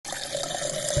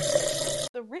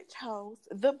the rich hoes,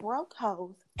 the broke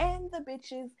hoes, and the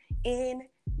bitches in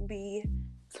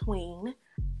between.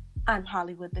 I'm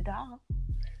Hollywood the Doll.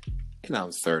 And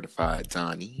I'm Certified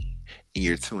Donnie. And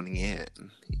you're tuning in.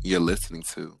 You're listening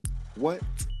to What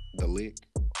the Lick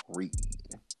Read.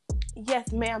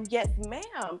 Yes, ma'am. Yes,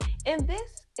 ma'am. And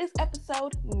this is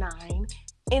episode 9,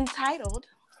 entitled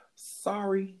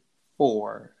Sorry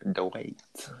for the wait.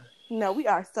 No, we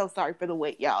are so sorry for the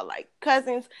wait, y'all. Like,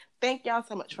 cousins, thank y'all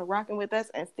so much for rocking with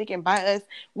us and sticking by us.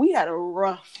 We had a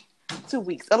rough 2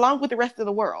 weeks, along with the rest of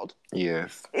the world.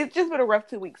 Yes. It's just been a rough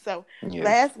 2 weeks. So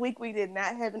last week we did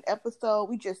not have an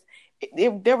episode.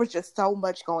 There was just so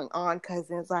much going on,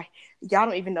 cousins. Like, y'all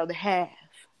don't even know the half.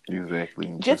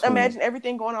 Exactly. Just imagine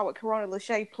everything going on with Corona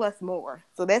Lachey plus more.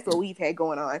 So that's what we've had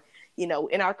going on, you know,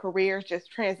 in our careers,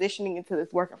 just transitioning into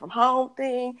this working from home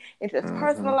thing, into this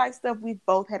personal life stuff. We've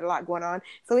both had a lot going on.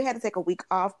 So we had to take a week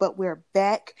off, but we're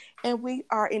back and we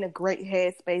are in a great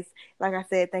headspace. Like I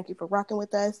said, thank you for rocking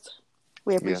with us.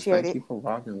 We appreciate it. Thank you for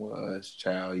rocking with us,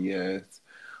 child. Yes.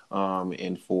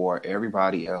 And for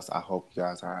everybody else, I hope you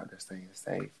guys are out there staying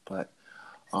safe. But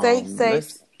stay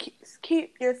safe.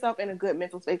 Keep yourself in a good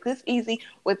mental space. It's easy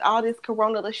with all this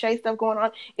Corona Lachey stuff going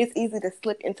on. It's easy to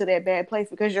slip into that bad place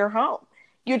because you're home.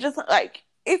 You're just like,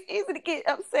 it's easy to get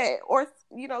upset or,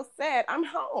 you know, sad. I'm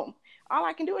home. All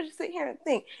I can do is just sit here and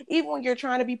think. Even when you're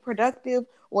trying to be productive,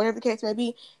 whatever the case may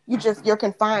be, you're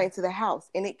confined to the house,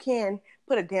 and it can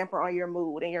put a damper on your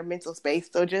mood and your mental space.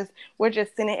 So we're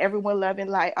just sending everyone love and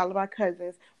light. All of our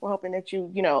cousins. We're hoping that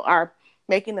you are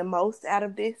making the most out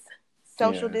of this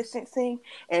social distancing,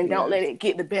 and don't let it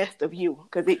get the best of you,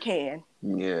 because it can.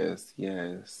 Yes.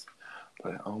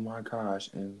 But oh my gosh,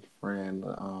 and friend,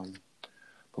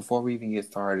 before we even get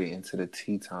started into the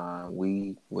tea time,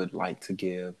 we would like to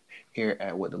give, here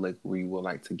at What the Lick Read, would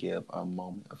like to give a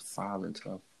moment of silence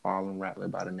to a fallen rapper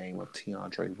by the name of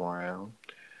Teandre Brown.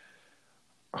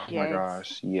 Oh my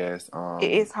gosh, yes.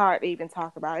 It's hard to even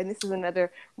talk about. And this is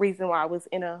another reason why I was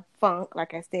in a funk.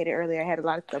 Like I stated earlier, I had a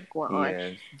lot of stuff going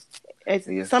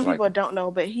on. Some people don't know,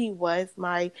 but he was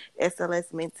my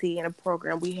SLS mentee in a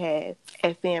program we had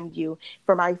at FAMU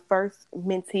for my first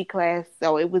mentee class.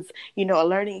 So it was, a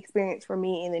learning experience for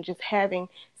me. And then just having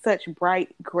such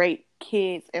bright, great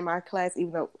kids in my class,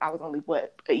 even though I was only,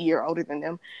 a year older than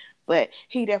them. But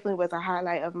he definitely was a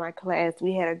highlight of my class.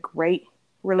 We had a great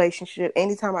relationship.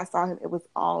 Anytime I saw him, it was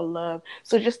all love.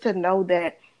 So just to know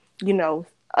that,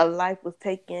 a life was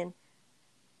taken,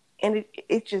 and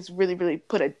it just really, really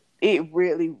it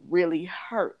really, really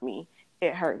hurt me.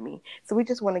 It hurt me. So we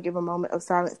just want to give a moment of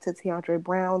silence to Teandre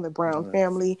Brown, the Brown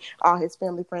family, all his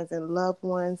family, friends, and loved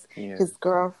ones, his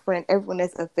girlfriend, everyone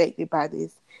that's affected by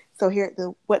this. So here at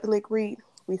the What the Lick Read,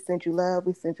 we send you love,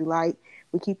 we send you light,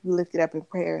 we keep you lifted up in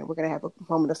prayer, and we're going to have a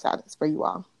moment of silence for you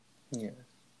all. Yeah.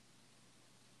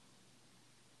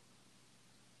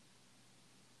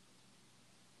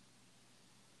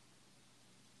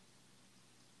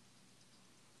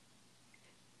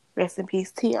 Rest in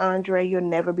peace, Teandre. You'll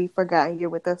never be forgotten. You're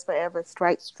with us forever.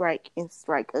 Strike, and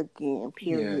strike again.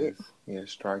 Period. Yes,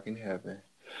 strike in heaven.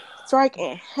 Strike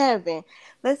in heaven.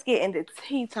 Let's get into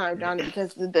tea time, Johnny,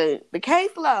 because the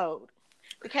caseload.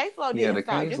 The caseload didn't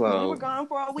stop. Just because we were gone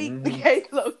for a week, the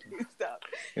caseload didn't stop.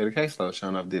 Yeah, the caseload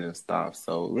showing up didn't stop.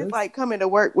 So it's like coming to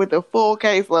work with a full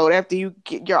caseload after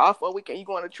you're off for a weekend. You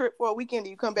go on a trip for a weekend, and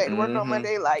you come back to work on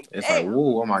Monday. Like, it's like,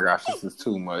 whoa, oh my gosh, this is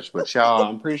too much. But y'all,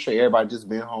 I'm pretty sure everybody just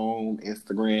been home,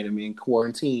 Instagram, and been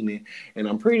quarantining. And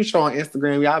I'm pretty sure on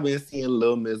Instagram, y'all been seeing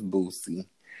Little Miss Boosie.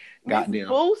 Goddamn.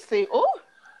 Boosie, ooh.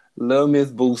 Little Miss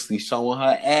Boosie showing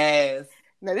her ass.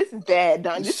 Now this is bad,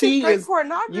 Don. This is straight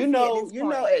pornography.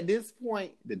 At this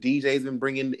point, the DJ's been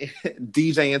bringing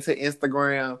DJ into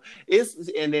Instagram.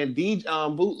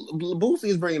 Boosie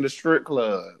is bringing the strip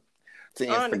club to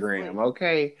Instagram. Honestly.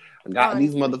 Okay, I got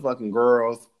these motherfucking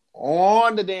girls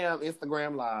on the damn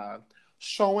Instagram live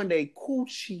showing they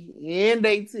coochie and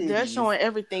they titties. They're showing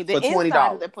everything. The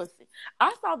inside of the pussy.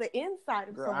 I saw the inside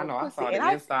of someone's pussy. I saw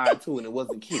the inside too, and it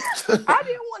wasn't cute. I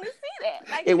didn't want to see that.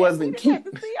 Like, it wasn't cute.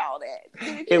 To see all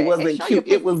that. It wasn't cute.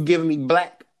 It was giving me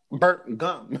black burnt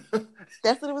gum.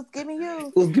 That's what it was giving you.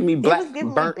 It was giving me black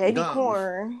burnt baby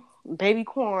gum. Baby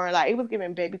corn, like it was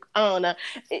giving baby. I don't know.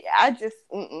 I just,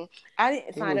 I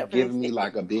didn't sign up for this. Giving me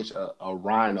like a bitch, a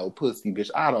rhino pussy,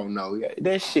 bitch. I don't know.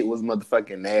 That shit was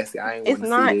motherfucking nasty. I ain't want to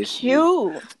see this. It's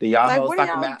not cute. The y'all like, hoes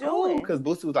talking about, oh, because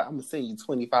Boosie was like, I'm gonna send you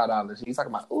 $25. He's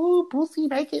talking about, oh, Boosie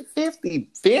make it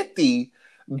 $50.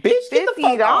 Bitch,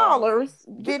 $50.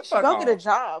 Bitch, go get a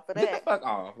job for that. Get the fuck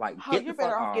off. Like, you're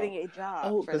better off getting a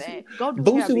job for that. Go do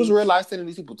Boosie was sending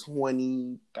these people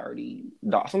 $20,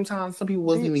 $30. Sometimes some people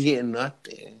wasn't even getting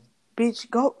nothing. Bitch,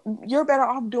 go. You're better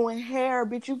off doing hair.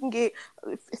 Bitch, you can get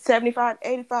 $75,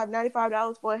 $85,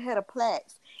 $95 for a head of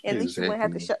plaits. At least you wouldn't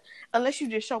have to show, unless you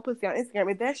just show pussy on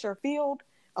Instagram. If that's your field,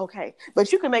 okay.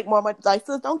 But you can make more money. Like,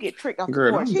 sis, don't get tricked off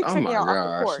the porch. He tricked y'all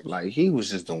off the porch. Like, he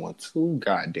was just doing too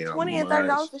goddamn $20 and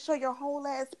 $30 to show your whole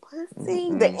ass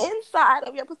pussy, the inside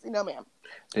of your pussy. No, ma'am.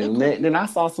 And then I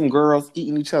saw some girls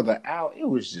eating each other out. It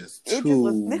was just this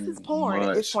is porn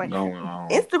at this point.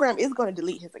 Instagram is going to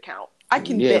delete his account. I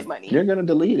can bet money. You're going to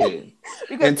delete it.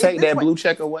 And take that blue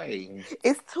check away.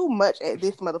 It's too much at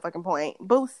this motherfucking point.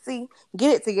 Boosie,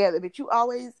 get it together. But you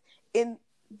always in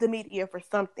the media for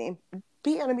something.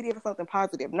 Be in the media for something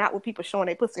positive, not with people showing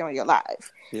their pussy on your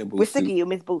live. Yeah, we're sick of you,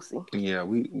 Miss Boosie. Yeah,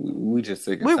 we just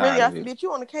sick and tired of it. Bitch,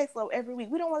 you on the caseload every week.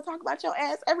 We don't want to talk about your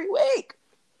ass every week.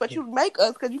 But you make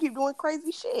us because you keep doing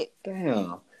crazy shit.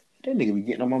 Damn. That nigga be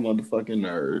getting on my motherfucking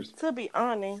nerves. To be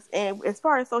honest, and as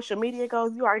far as social media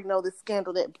goes, you already know the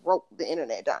scandal that broke the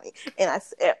internet, Donnie. And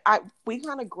we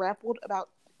kind of grappled about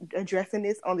addressing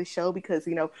this on the show because,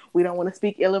 you know, we don't want to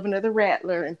speak ill of another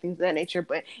Rattler and things of that nature,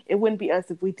 but it wouldn't be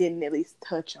us if we didn't at least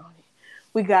touch on it.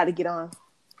 We got to get on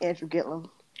Andrew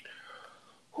Gillum.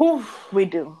 Whew. We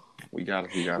do. We got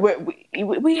to.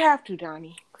 We have to,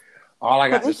 Donnie. All I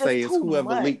got to say is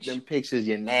whoever leaked them pictures,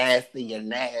 you're nasty, you're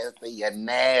nasty, you're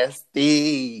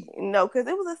nasty. No, because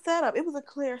it was a setup. It was a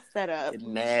clear setup. You're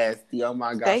nasty. Oh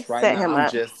my gosh. Right now,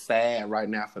 I'm just sad right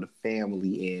now for the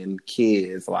family and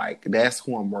kids. Like, that's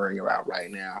who I'm worrying about right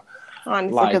now.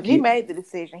 Honestly, because he made the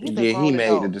decision. He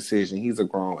made the decision. He's a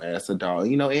grown ass adult.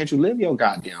 You know, Andrew, live your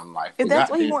goddamn life. If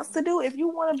that's what he wants to do, if you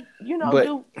want to, you know,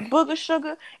 do booger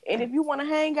sugar, and if you want to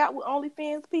hang out with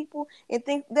OnlyFans people and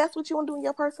think that's what you want to do in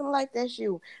your personal life, that's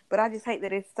you. But I just hate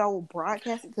that it's so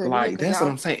broadcasted. Like, that's what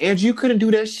I'm saying. Andrew, you couldn't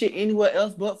do that shit anywhere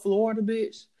else but Florida,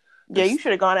 bitch. Yeah, you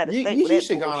should have gone out of state. You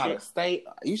should have gone out of state.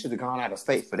 You should have gone out of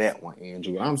state for that one,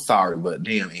 Andrew. I'm sorry, but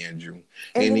damn, Andrew.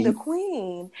 And then the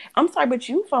Queen. I'm sorry, but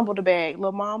you fumbled the bag,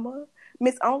 little mama.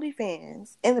 Miss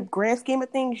OnlyFans. In the grand scheme of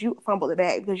things, you fumbled the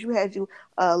bag because you had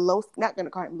not going to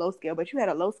call him low scale, but you had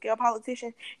a low scale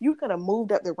politician. You could have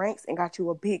moved up the ranks and got you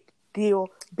a big deal,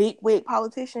 big wig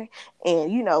politician,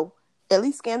 and you know. At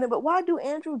least scandal, but why do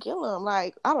Andrew Gillum?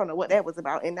 Like, I don't know what that was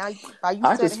about. And now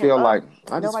I just feel like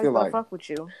fuck with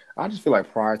you. I just feel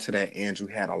like prior to that, Andrew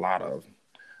had a lot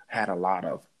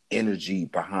of energy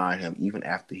behind him, even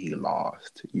after he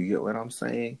lost. You get what I'm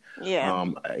saying? Yeah.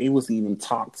 It was even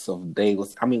talks of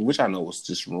which I know was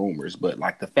just rumors, but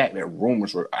like the fact that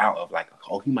rumors were out of like,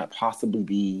 oh, he might possibly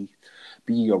be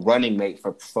a running mate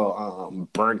for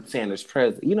Bernie Sanders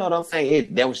president. You know what I'm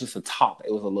saying? That was just a talk.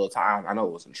 It was a little talk. I know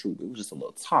it wasn't true, but it was just a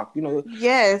little talk. You know?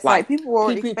 Yes, like people were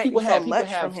expecting so much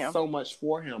from him. So much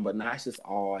for him, but now it's just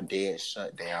all dead,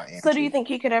 shut down. So do you think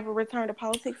he could ever return to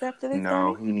politics after this?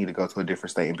 No, he need to go to a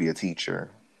different state and be a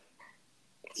teacher.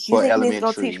 You think he needs to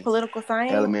go teach political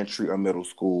science? Elementary or middle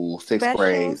school, 6th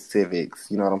grade, civics.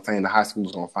 You know what I'm saying? The high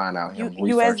school's going to find out him.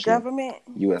 U.S. government?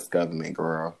 U.S. government,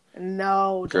 girl.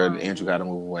 No, girl, Andrew got to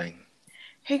move away.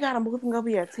 He got to move and go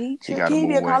be a teacher? Can he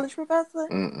be a college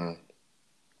professor?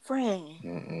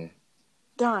 Friend.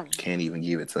 Donnie. Can't even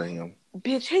give it to him.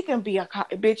 Bitch, he can be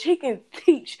he can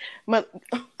teach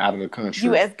out of the country.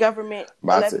 U.S. government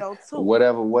 1102.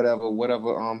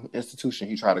 Whatever institution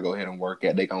he try to go ahead and work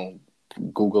at, they gonna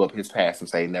Google up his past and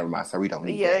say, never mind, sir, we don't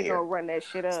need that. Yeah, they gonna run that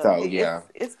shit up. So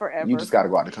it's forever. You just gotta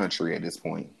go out the country at this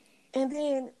point. And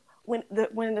then when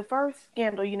the first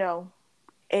scandal, you know,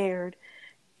 aired,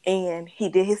 and he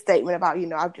did his statement about, you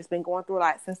know, I've just been going through a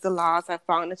lot since the loss. I've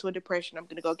fallen into a depression. I'm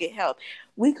gonna go get help.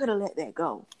 We could have let that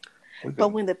go. But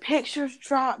when the pictures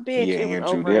dropped, bitch, it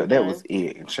was Andrew, over. That was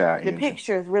it, child. The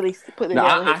pictures really put it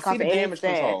on his I see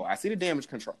the damage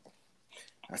control.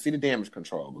 I see the damage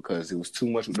control because it was too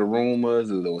much with the rumors.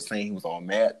 They were saying he was on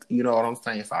meth. You know what I'm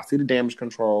saying? So I see the damage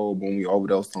control. When we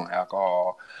overdosed on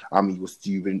alcohol, I mean,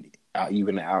 you've been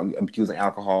abusing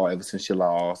alcohol ever since you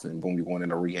lost, and boom, you're going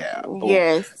into rehab. Boom.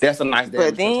 Yes, that's a nice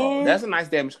damage control. That's a nice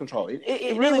damage control.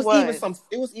 It really was.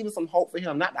 It was even some hope for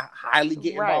him, not to highly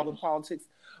get involved in politics.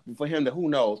 For him to, who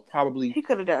knows, probably he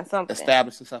could have done something.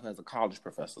 Established himself as a college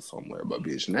professor somewhere, but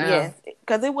bitch, now. Yes,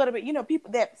 because it would have been, you know,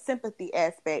 people, that sympathy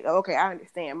aspect. Okay, I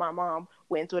understand. My mom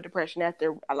went into a depression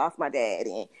after I lost my dad,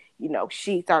 and, you know,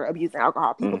 she started abusing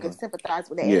alcohol. People can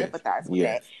sympathize with that and empathize with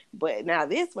that. But now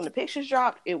this, when the pictures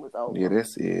dropped, it was over. Yeah,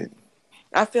 that's it.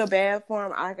 I feel bad for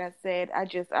him. Like I said, I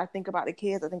think about the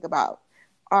kids. I think about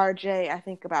RJ, I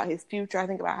think about his future. I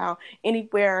think about how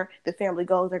anywhere the family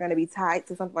goes, they're going to be tied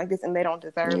to something like this, and they don't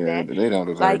deserve that. They don't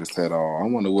deserve this at all. I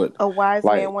wonder what a wise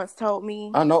man once told me.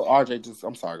 I know RJ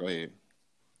I'm sorry, go ahead.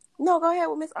 No, go ahead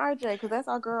with Miss RJ, because that's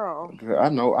our girl. I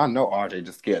know RJ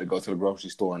just scared to go to the grocery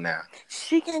store now.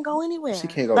 She can't go anywhere. She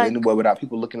can't go anywhere without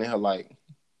people looking at her like,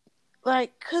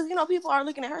 because, people are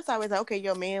looking at her sideways, like, okay,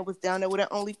 your man was down there with an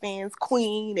OnlyFans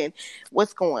queen, and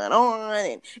what's going on?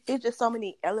 And it's just so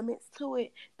many elements to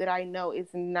it that I know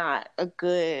it's not a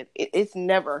good, it's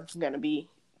never going to be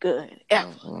good, ever.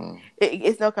 Mm-hmm.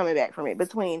 It's no coming back from it.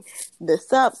 Between the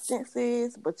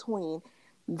substances, between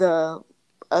the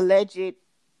alleged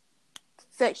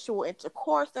sexual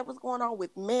intercourse that was going on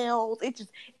with males, it's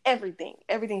just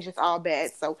everything's just all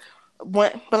bad. So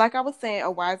but like I was saying, a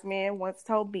wise man once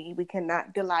told me we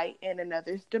cannot delight in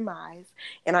another's demise.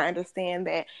 And I understand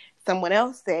that someone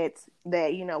else said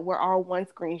that, we're all one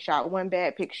screenshot, one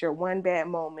bad picture, one bad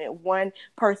moment, one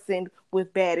person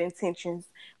with bad intentions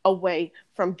away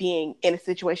from being in a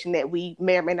situation that we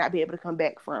may or may not be able to come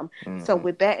back from. Mm-hmm. So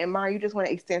with that in mind, you just want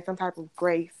to extend some type of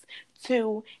grace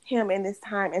to him in this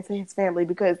time and to his family,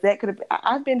 because that could have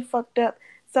I've been fucked up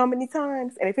so many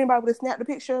times, and if anybody would have snapped a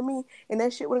picture of me and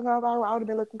that shit would have gone viral, I would have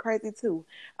been looking crazy too.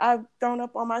 I've thrown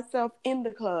up on myself in the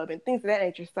club and things of that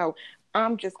nature. So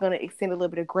I'm just going to extend a little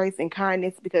bit of grace and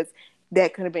kindness, because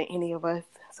that could have been any of us.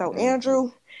 So mm-hmm.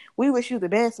 Andrew, we wish you the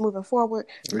best moving forward.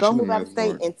 Go move out of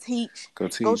state and teach. Go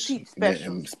teach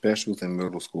specials in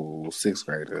middle school, 6th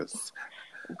graders.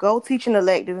 Go teach an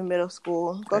elective in middle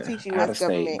school. Go teach U.S.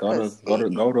 government.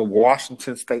 Go to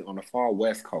Washington State on the far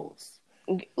west coast.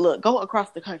 Look, go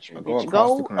across the country.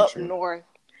 Go up north.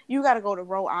 You got to go to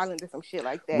Rhode Island or some shit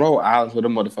like that. Rhode Island, where the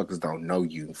motherfuckers don't know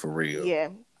you for real. Yeah,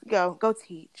 go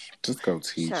teach. Just go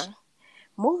teach. Sure.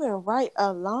 Moving right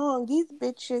along, these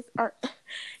bitches are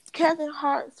Kevin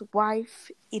Hart's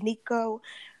wife, Eniko.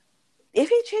 If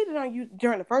he cheated on you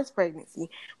during the first pregnancy,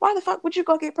 why the fuck would you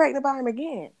go get pregnant by him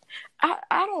again? I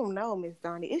don't know, Miss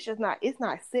Donnie. It's not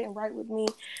sitting right with me.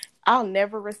 I'll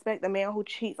never respect a man who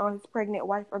cheats on his pregnant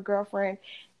wife or girlfriend,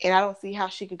 and I don't see how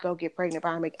she could go get pregnant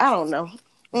by him. I don't know.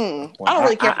 Well, I don't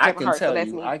really care for Kevin Hart, so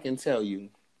that's me. I can tell you,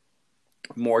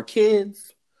 more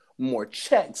kids, more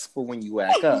checks for when you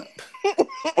act up.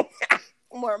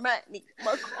 More money,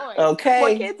 more coins. Okay.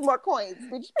 More kids, more coins.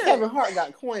 Kevin Hart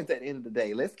got coins at the end of the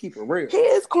day. Let's keep it real. He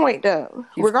is coined up.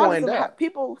 Regardless of how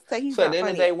people say he's not funny. So at the end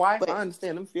of the day, wife, I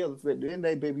understand them feelings. But at the end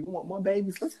of the day, baby, you want more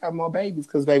babies? Let's have more babies.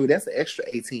 Because, baby, that's an extra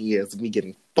 18 years of me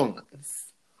getting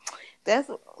funds.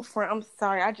 I'm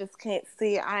sorry. I just can't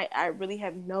see it. I really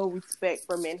have no respect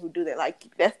for men who do that. Like,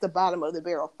 that's the bottom of the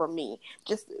barrel for me.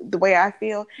 Just the way I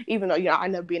feel. Even though, I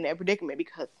never be in that predicament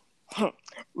because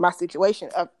my situation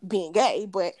of being gay,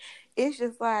 but it's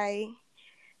just like,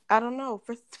 I don't know,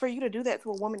 for you to do that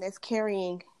to a woman that's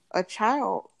carrying a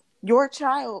child, your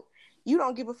child, you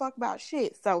don't give a fuck about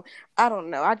shit. So I don't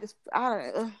know.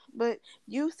 But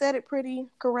you said it pretty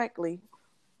correctly.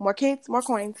 More kids, more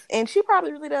coins, and she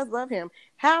probably really does love him.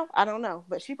 How? I don't know,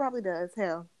 but she probably does.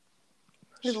 Hell,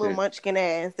 his little munchkin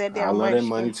ass. That damn. I love that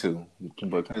money too.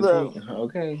 But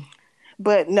okay.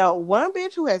 But no, one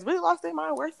bitch who has really lost their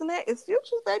mind worse than that is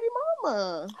Future's baby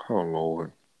mama. Oh,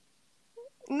 Lord.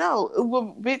 No,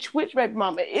 well, bitch, which baby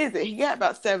mama is it? He got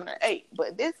about 7 or 8.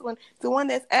 But this one, the one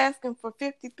that's asking for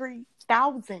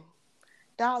 $53,000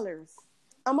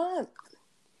 a month.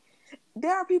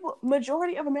 There are people,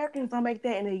 majority of Americans don't make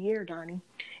that in a year, Donnie.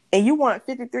 And you want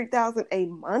 $53,000 a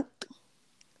month?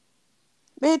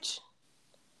 Bitch,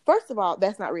 first of all,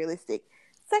 that's not realistic.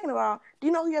 Second of all, do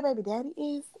you know who your baby daddy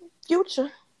is? Future.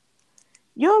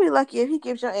 You'll be lucky if he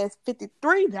gives your ass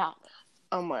 $53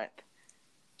 a month.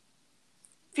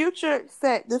 Future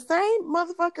said, the same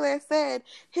motherfucker that said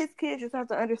his kids just have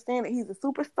to understand that he's a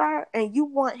superstar, and you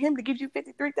want him to give you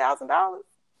 $53,000?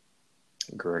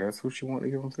 Girl, that's who she want to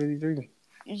give him 53.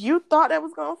 You thought that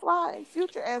was gonna fly?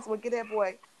 Future ass would get that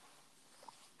boy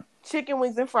chicken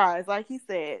wings and fries, like he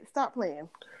said. Stop playing.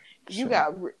 You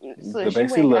got so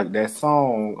basically look, that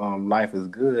song "Life Is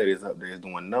Good" is up there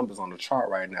doing numbers on the chart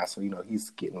right now. So he's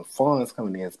getting funds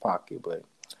coming in his pocket, but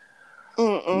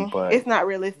it's not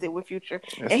realistic with Future.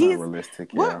 It's not realistic.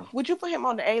 Yeah. Would you put him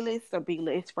on the A list or B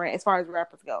list, friend? As far as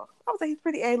rappers go, I would say he's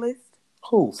pretty A list.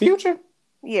 Who? Future?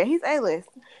 Yeah, he's A list.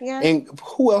 Yeah. And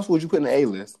who else would you put in the A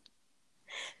list?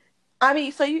 I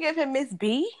mean, so you give him Miss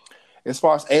B? As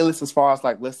far as A list, as far as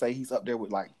like, let's say he's up there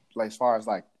with like as far as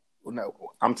like. No,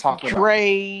 I'm talking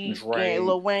Drake, about Drake,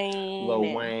 Lil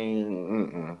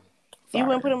Wayne. You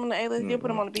wouldn't put him on the A list? You'd put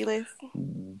him on the B list?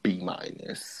 B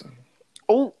minus.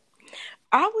 Oh,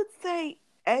 I would say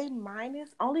A minus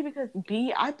only because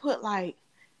B, I put like,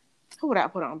 who would I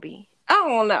put on B? I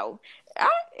don't know.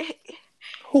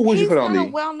 Who would you put on B? He's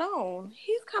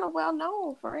kind of well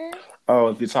known, friend. Oh,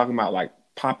 if you're talking about like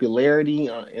popularity,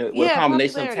 with a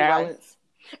combination of talents.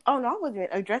 Oh no, I wasn't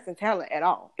addressing talent at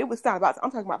all. It was not about.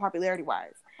 I'm talking about popularity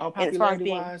wise. Oh,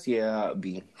 popularity wise, yeah,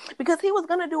 B. Because he was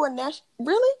gonna do a national.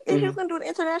 Really, mm-hmm. He was gonna do an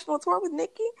international tour with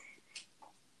Nicki.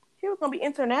 He was gonna be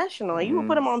international, and you would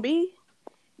put him on B.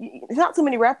 There's not too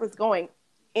many rappers going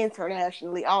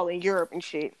internationally, all in Europe and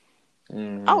shit.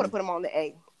 I would have put him on the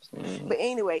A. But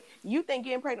anyway, you think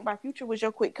getting pregnant by Future was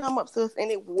your quick come up, sis, and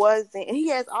it wasn't. And he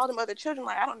has all them other children.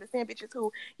 Like, I don't understand bitches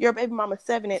who your baby mama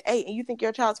 7 and 8, and you think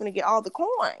your child's gonna get all the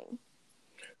coin.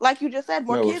 Like you just said,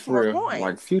 more kids, more coins.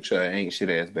 Like Future ain't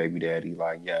shit ass baby daddy.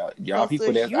 Like, yeah, y'all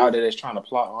people that's out there that's trying to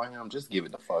plot on him, just give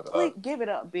it the fuck up. Please give it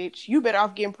up, bitch. You better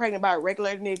off getting pregnant by a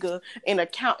regular nigga, an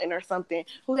accountant or something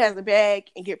who has a bag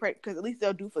and get pregnant, because at least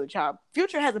they'll do for the child.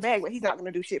 Future has a bag, but he's not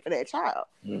gonna do shit for that child.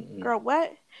 Girl,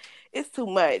 what? It's too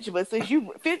much. But since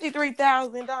you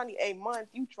 $53,000, Donnie, a month,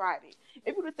 you tried it.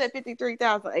 If you would have said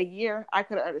 $53,000 a year, I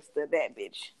could have understood that,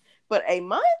 bitch. But a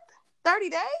month, 30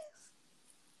 days.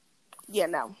 Yeah,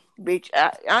 no, bitch.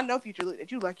 I know Future looked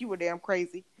at you like you were damn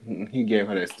crazy. He gave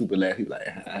her that stupid laugh. He like,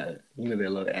 you know that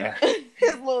little ass.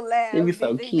 His little laugh. He be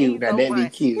so cute. Now that be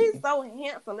cute. He's so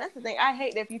handsome. That's the thing. I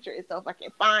hate that Future is so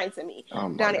fucking fine to me. Oh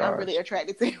Donnie, gosh. I'm really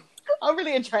attracted to him. I'm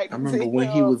really attracted to him. I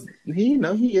remember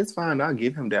when he is fine. I'll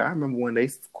give him that. I remember when they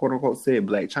quote unquote said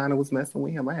Blac Chyna was messing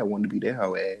with him. I had wanted to be that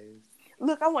hoe ass.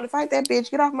 Look, I want to fight that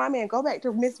bitch. Get off my man. Go back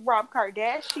to Miss Rob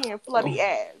Kardashian flubby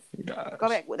ass. Gosh. Go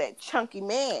back with that chunky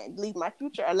man. Leave my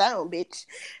Future alone, bitch.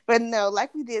 But no,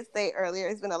 like we did say earlier,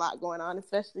 it's been a lot going on,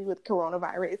 especially with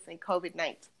coronavirus and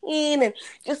COVID-19. And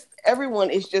just everyone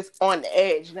is just on the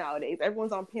edge nowadays.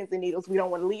 Everyone's on pins and needles. We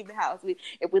don't want to leave the house.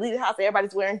 If we leave the house,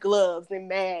 everybody's wearing gloves and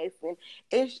masks.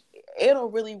 And it'll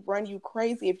really run you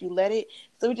crazy if you let it.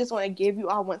 So we just want to give you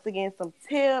all, once again, some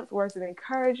tips, words of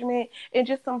encouragement, and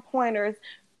just some pointers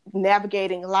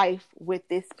navigating life with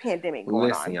this pandemic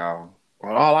going on. Listen, y'all.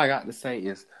 Well, all I got to say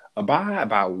is abide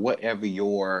by whatever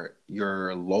your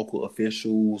local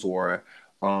officials or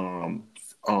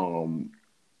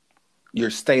your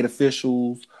state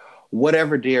officials,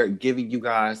 whatever they're giving you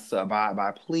guys to abide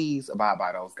by, please abide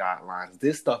by those guidelines.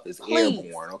 This stuff is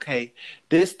airborne, okay?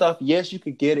 This stuff, yes, you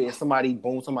could get it and somebody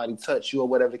touch you or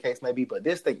whatever the case may be, but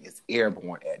this thing is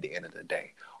airborne at the end of the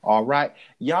day. All right?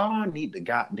 Y'all need to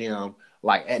goddamn,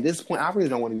 like, at this point, I really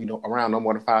don't want to be around no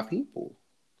more than 5 people.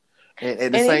 And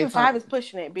at the same even time, 5 is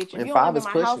pushing it, bitch. If and you 5 is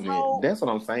pushing it. That's what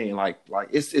I'm saying. Like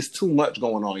it's too much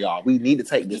going on, y'all. We need to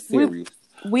take this serious.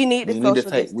 We need the social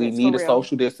distance. We need a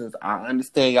social distance. I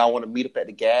understand y'all want to meet up at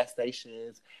the gas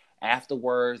stations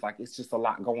afterwards. Like, it's just a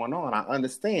lot going on. I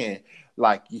understand.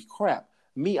 Like, you crap.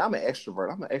 Me, I'm an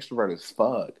extrovert. I'm an extrovert as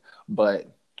fuck.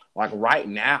 But like right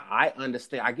now, I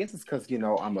understand. I guess it's because, you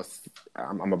know, I'm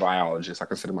a biologist. I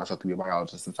consider myself to be a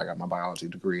biologist since I got my biology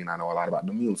degree and I know a lot about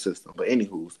the immune system. But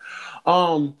anywho's,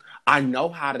 I know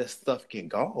how this stuff can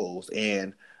go,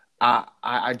 and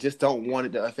I just don't want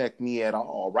it to affect me at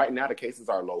all. Right now, the cases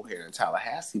are low here in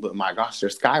Tallahassee, but my gosh, they're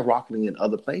skyrocketing in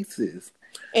other places.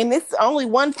 And it's only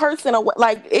one person,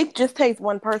 like, it just takes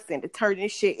one person to turn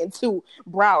this shit into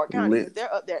Broward County.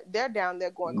 They're up there, they're down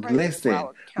there going crazy.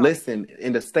 Listen,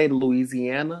 in the state of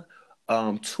Louisiana,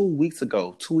 2 weeks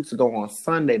ago on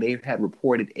Sunday, they had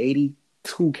reported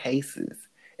 82 cases,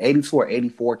 82 or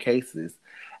 84 cases.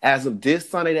 As of this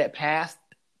Sunday that passed,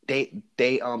 they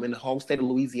in the whole state of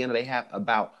Louisiana, they have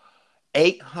about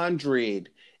 800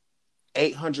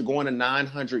 going to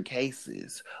 900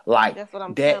 cases. Like, that's what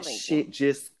I'm that shit you.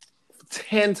 Just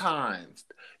 10 times.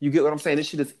 You get what I'm saying? This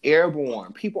shit is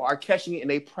airborne. People are catching it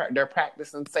and they're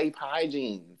practicing safe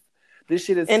hygiene. This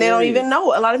shit is and serious. They don't even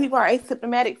know. A lot of people are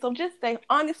asymptomatic. So just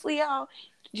honestly, y'all,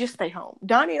 just stay home.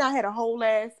 Donnie and I had a whole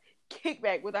ass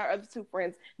kickback with our other 2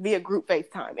 friends via group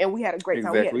FaceTime, and we had a great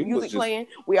time. We had music playing,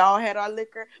 we all had our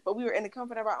liquor, but we were in the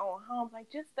comfort of our own homes. Like,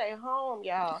 just stay home,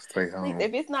 y'all. Stay home. Please,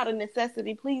 if it's not a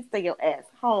necessity, please stay your ass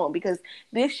home, because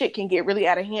this shit can get really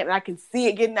out of hand, and I can see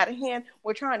it getting out of hand.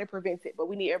 We're trying to prevent it, but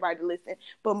we need everybody to listen.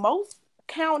 But most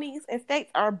counties and states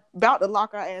are about to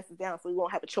lock our asses down, so we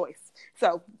won't have a choice.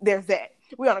 So there's that.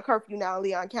 We're on a curfew now in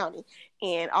Leon County,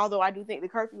 and although I do think the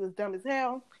curfew is dumb as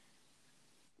hell,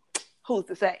 who's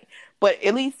to say? But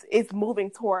at least it's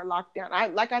moving toward lockdown.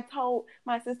 I told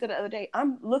my sister the other day,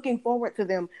 I'm looking forward to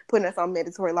them putting us on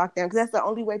mandatory lockdown, because that's the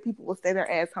only way people will stay their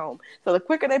ass home. So the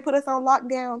quicker they put us on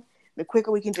lockdown, the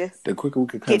quicker we can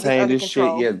contain this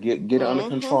shit. Yeah, get it under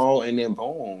control, and then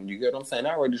boom, you get what I'm saying?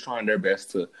 They're already trying their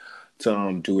best to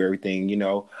do everything. You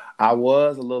know, I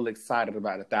was a little excited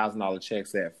about the $1,000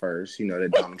 checks at first. You know, that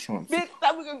Donald Trump. Bitch,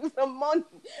 thought we were gonna get some money.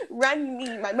 Run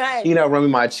me my money. You know, run me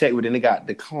my check, but then it got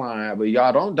declined. But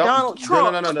y'all don't Donald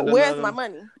Trump. No, where's my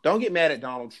money? Don't get mad at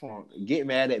Donald Trump. Get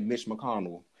mad at Mitch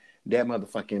McConnell. That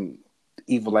motherfucking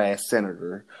evil ass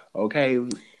senator. Okay.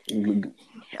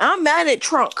 I'm mad at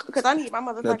Trump because I need my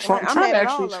motherfucking money. I'm mad at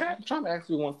all of them. Trump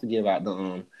actually wants to give out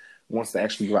the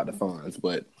funds,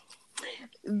 but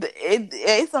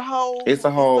it's a whole it's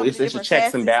a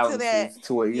checks and balances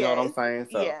to it. You know what I'm saying?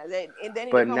 So, yeah, and they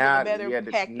need to come with a better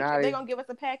package. If they're gonna give us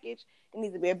a package, it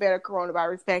needs to be a better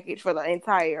coronavirus package for the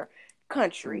entire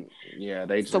country. Yeah,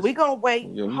 so we're gonna wait.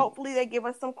 Hopefully they give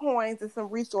us some coins and some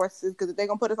resources, because if they're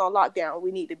gonna put us on lockdown,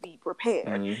 we need to be prepared.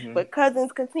 Mm-hmm. But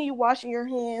cousins, continue washing your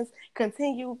hands,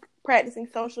 continue practicing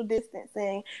social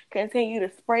distancing, continue to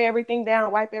spray everything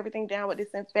down, wipe everything down with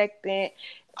disinfectant,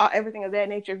 everything of that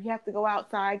nature. If you have to go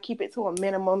outside, keep it to a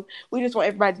minimum. We just want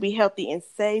everybody to be healthy and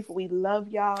safe. We love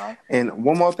y'all. And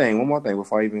one more thing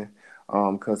before I even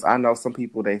because I know some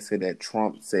people, they said that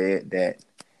Trump said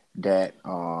that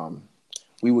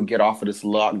we would get off of this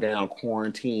lockdown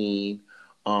quarantine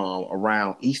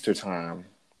around Easter time.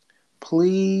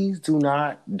 Please don't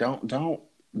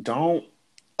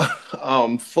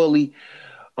fully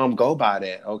go by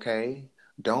that, okay?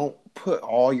 Don't put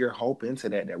all your hope into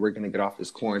that we're going to get off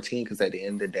this quarantine, because at the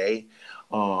end of the day,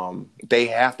 they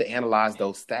have to analyze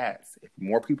those stats. If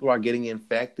more people are getting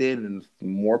infected and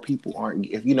more people aren't,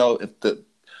 if the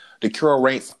cure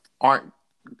rates aren't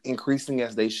increasing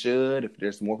as they should, if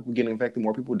there's more people getting infected,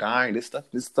 more people dying, this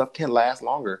stuff can't last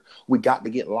longer. We got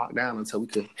to get locked down until we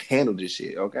can handle this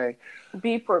shit, okay?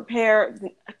 Be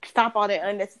prepared. Stop all that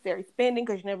unnecessary spending,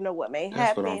 because you never know what may happen.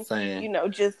 That's what I'm saying.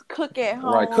 Just cook at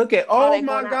home. Right, cook at home. Oh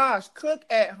my gosh, cook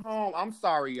at home. I'm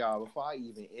sorry, y'all. Before I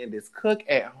even end this, cook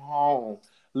at home.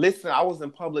 Listen, I was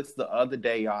in Publix the other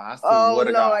day, y'all. I swear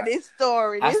to God. This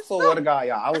story. I swear to God,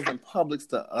 y'all. I was in Publix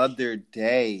the other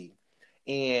day.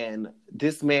 And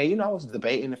this man, I was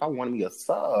debating if I wanted me a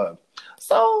sub.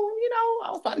 So,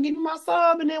 I was about to give him my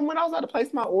sub. And then when I was about to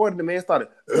place my order, the man started,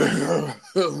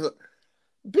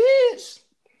 bitch.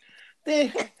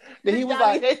 Then he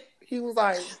was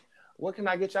like, what can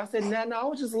I get you? I said, no, I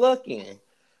was just looking.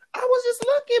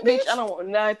 Bitch. I don't want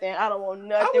nothing. I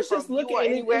was just looking.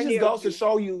 And it just goes to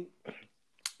show you.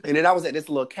 And then I was at this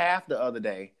little calf the other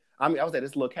day. I was at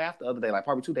this little calf the other day, like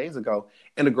probably 2 days ago,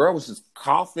 and the girl was just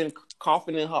coughing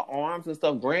in her arms and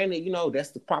stuff. Granted, that's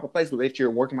the proper place, but if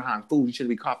you're working behind food, you shouldn't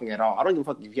be coughing at all. I don't give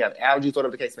a fuck if you have allergies,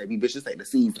 whatever the case may be, bitch. This ain't the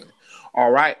season. All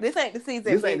right? This ain't the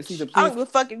season, bitch. I don't give a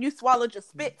fuck if you swallowed your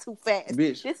spit too fast.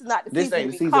 Bitch. This is not the season. This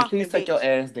ain't the season. Please take your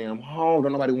ass damn home.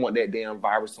 Don't nobody want that damn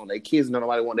virus on their kids. Don't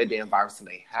nobody want that damn virus in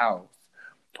their house.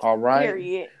 All right.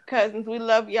 Period. Cousins, we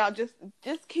love y'all. Just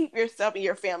keep yourself and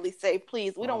your family safe,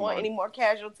 please. We don't want any more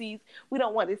casualties. We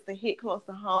don't want this to hit close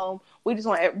to home. We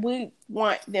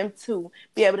want them to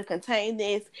be able to contain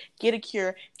this, get a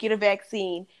cure, get a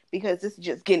vaccine, because this is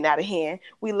just getting out of hand.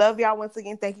 We love y'all once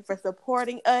again. Thank you for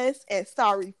supporting us, and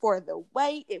sorry for the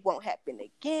wait. It won't happen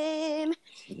again.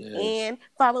 Yes. And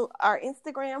follow our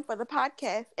Instagram for the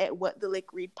podcast at What the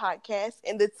Lick Read Podcast,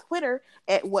 and the Twitter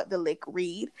at What the Lick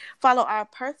Read. Follow our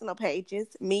personal pages.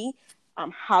 Me,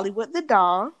 I'm Hollywood the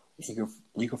Doll. You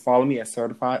can follow me at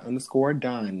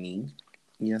certified_Donnie.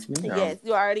 Yes, ma'am. Yes,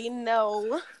 you already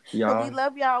know. Y'all, but we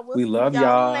love y'all. We love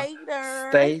y'all later.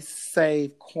 Stay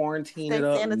safe. Quarantine it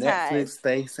up. Sanitized. Netflix.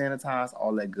 Stay sanitized.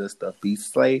 All that good stuff. Be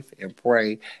safe and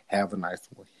pray. Have a nice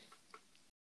one.